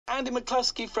Andy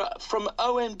McCluskey from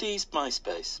OMD's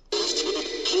MySpace.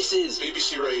 This is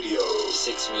BBC Radio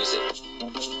 6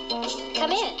 Music.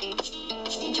 Come in.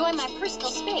 Enjoy my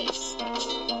personal space.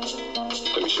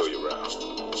 Let me show you around.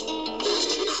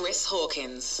 Chris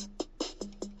Hawkins.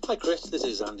 Hi Chris, this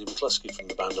is Andy McCluskey from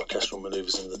the band Orchestral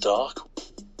Manoeuvres in the Dark.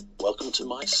 Welcome to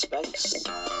my space.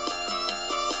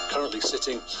 Currently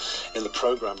sitting in the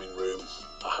programming room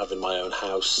I have in my own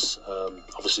house.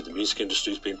 Obviously the music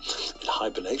industry's been in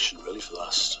hibernation really for the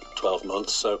last 12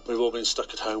 months, so we've all been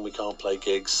stuck at home, we can't play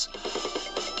gigs.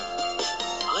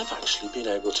 I've actually been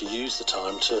able to use the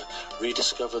time to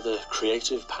rediscover the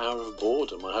creative power of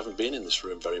boredom. I haven't been in this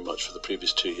room very much for the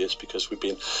previous 2 years because we've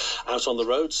been out on the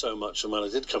road so much, and when I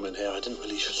did come in here I didn't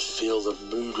really feel the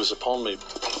mood was upon me.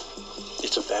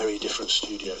 It's a very different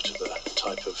studio to the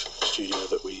type of studio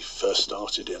that we first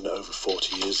started in over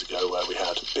 40 years ago, where we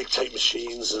had big tape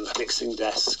machines and mixing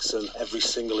desks, and every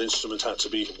single instrument had to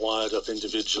be wired up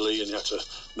individually, and you had to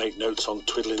make notes on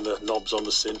twiddling the knobs on the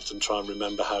synth and try and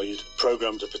remember how you'd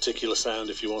programmed a particular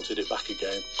sound if you wanted it back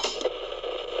again.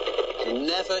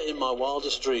 Never in my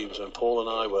wildest dreams, when Paul and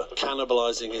I were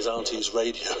cannibalising his auntie's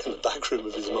radio in the back room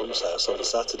of his mum's house on a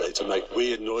Saturday to make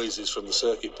weird noises from the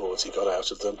circuit boards he got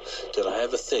out of them, did I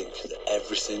ever think that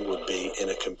everything would be in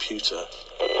a computer.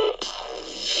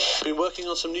 Been working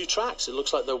on some new tracks. It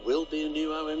looks like there will be a new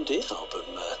OMD album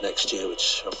next year,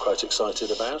 which I'm quite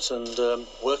excited about, and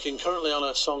working currently on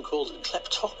a song called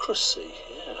Kleptocracy.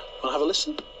 Yeah, want to have a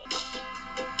listen?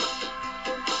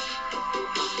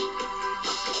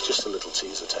 Just a little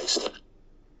teaser taster.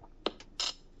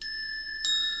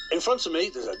 In front of me,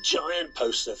 there's a giant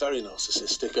poster, very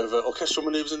narcissistic, of Orchestral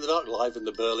Manoeuvres in the Dark live in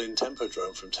the Berlin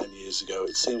Tempodrome from 10 years ago.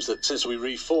 It seems that since we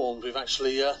reformed, we've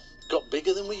actually got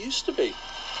bigger than we used to be.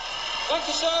 Thank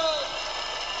you, sir.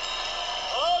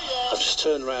 Oh, yeah. I've just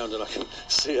turned around and I can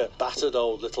see a battered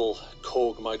old little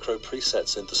Korg micro preset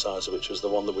synthesizer, which was the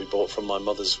one that we bought from my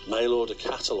mother's mail order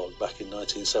catalogue back in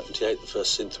 1978, the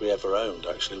first synth we ever owned.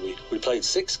 Actually, we played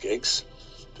 6 gigs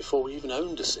before we even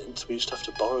owned a synth. We used to have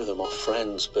to borrow them off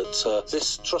friends, but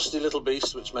this trusty little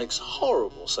beast, which makes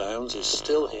horrible sounds, is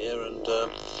still here, and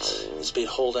it's been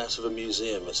hauled out of a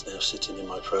museum. It's now sitting in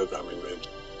my programming room.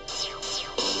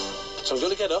 So I'm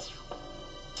going to get up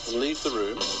and leave the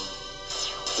room.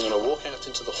 I'm going to walk out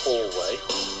into the hallway,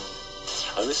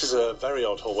 and this is a very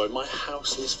odd hallway. My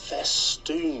house is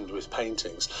festooned with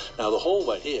paintings. Now the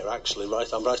hallway here, actually,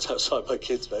 I'm right outside my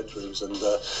kids' bedrooms, and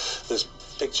there's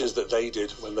pictures that they did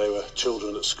when they were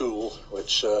children at school,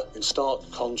 which in stark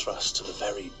contrast to the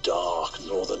very dark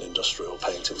northern industrial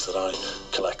paintings that I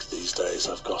collect these days.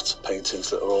 I've got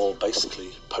paintings that are all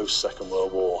basically post-Second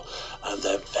World War, and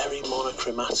they're very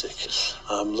monochromatic.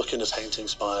 I'm looking at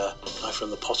paintings by a guy from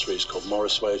the Potteries called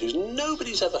Morris Wade, who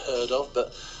nobody's ever heard of,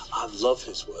 but I love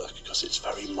his work because it's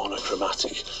very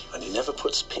monochromatic, and he never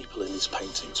puts people in his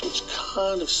paintings, which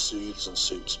kind of soothes and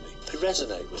suits me. They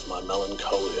resonate with my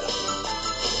melancholia,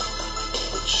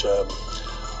 which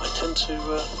I tend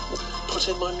to put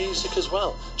in my music as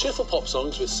well. Cheerful pop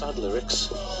songs with sad lyrics.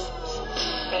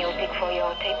 Music for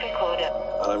your tape recorder.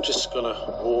 And I'm just going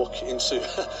to walk into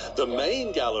the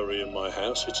main gallery in my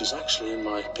house, which is actually in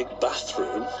my big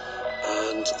bathroom.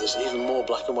 And there's even more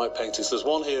black and white paintings. There's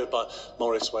one here by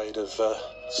Morris Wade of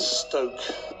Stoke,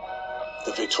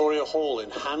 the Victoria Hall in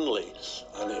Hanley,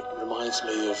 and it reminds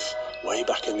me of way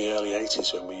back in the early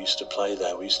 80s when we used to play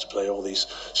there. We used to play all these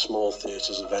small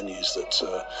theatres and venues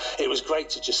that it was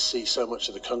great to just see so much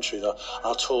of the country.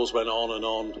 Our tours went on and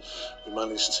on. We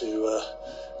managed to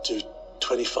do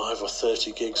 25 or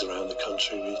 30 gigs around the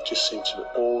country. We just seem to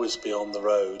always be on the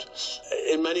road.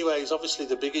 In many ways, obviously,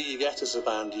 the bigger you get as a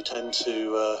band, you tend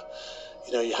to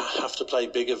you have to play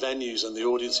bigger venues, and the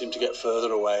audience seem to get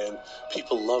further away, and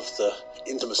people love the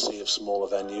intimacy of smaller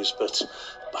venues, but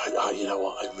you know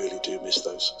what, I really do miss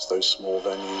those small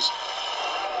venues.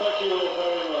 Thank you all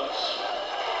very much.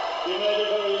 You made it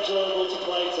very enjoyable to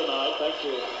play tonight. Thank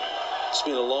you. It's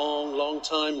been a long, long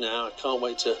time now. I can't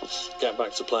wait to get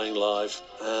back to playing live.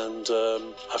 And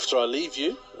after I leave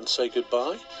you and say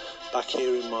goodbye, back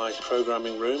here in my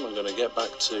programming room, I'm going to get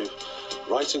back to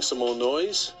writing some more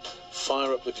noise,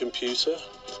 fire up the computer,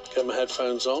 get my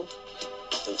headphones on.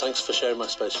 And thanks for sharing my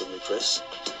space with me, Chris.